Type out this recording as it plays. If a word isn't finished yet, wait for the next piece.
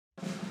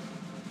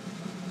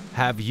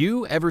Have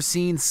you ever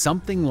seen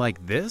something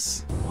like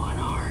this? What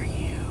are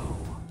you?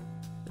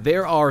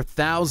 There are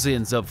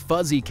thousands of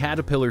fuzzy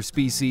caterpillar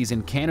species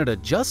in Canada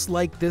just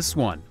like this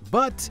one,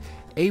 but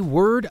a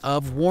word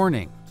of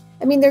warning.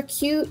 I mean, they're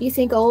cute. You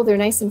think, oh, they're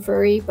nice and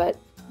furry, but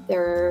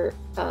they're,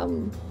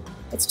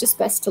 it's just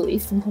best to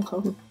leave them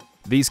alone.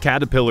 These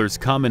caterpillars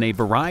come in a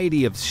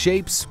variety of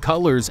shapes,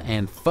 colors,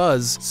 and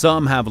fuzz.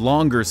 Some have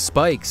longer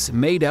spikes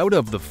made out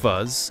of the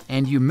fuzz,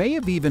 and you may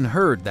have even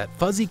heard that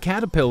fuzzy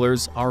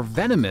caterpillars are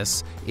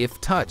venomous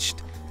if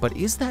touched. But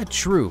is that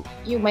true?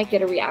 You might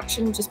get a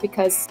reaction just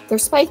because they're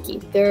spiky.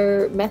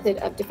 Their method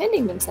of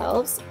defending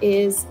themselves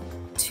is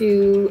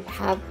to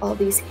have all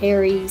these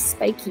hairy,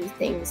 spiky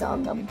things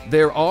on them.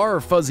 There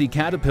are fuzzy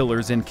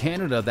caterpillars in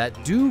Canada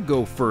that do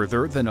go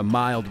further than a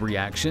mild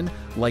reaction,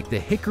 like the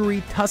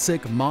hickory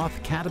tussock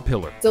moth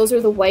caterpillar. Those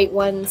are the white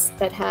ones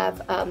that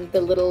have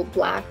the little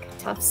black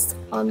tufts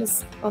on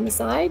the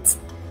sides,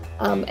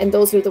 and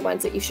those are the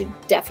ones that you should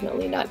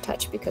definitely not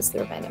touch because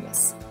they're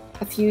venomous.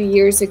 A few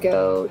years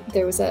ago,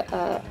 there was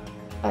a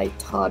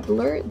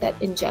toddler that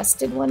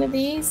ingested one of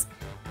these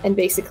and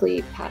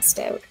basically passed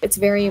out. It's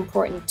very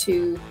important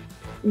to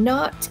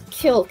not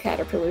kill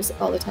caterpillars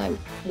all the time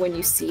when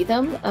you see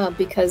them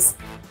because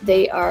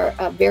they are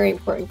a very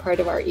important part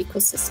of our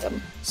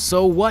ecosystem.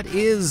 So what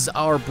is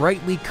our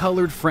brightly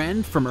colored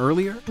friend from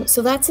earlier?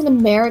 So that's an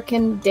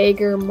American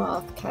dagger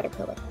moth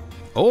caterpillar.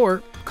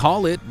 Or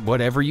call it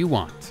whatever you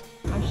want.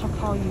 I shall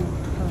call you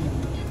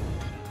Herman.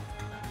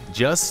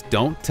 Just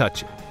don't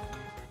touch it.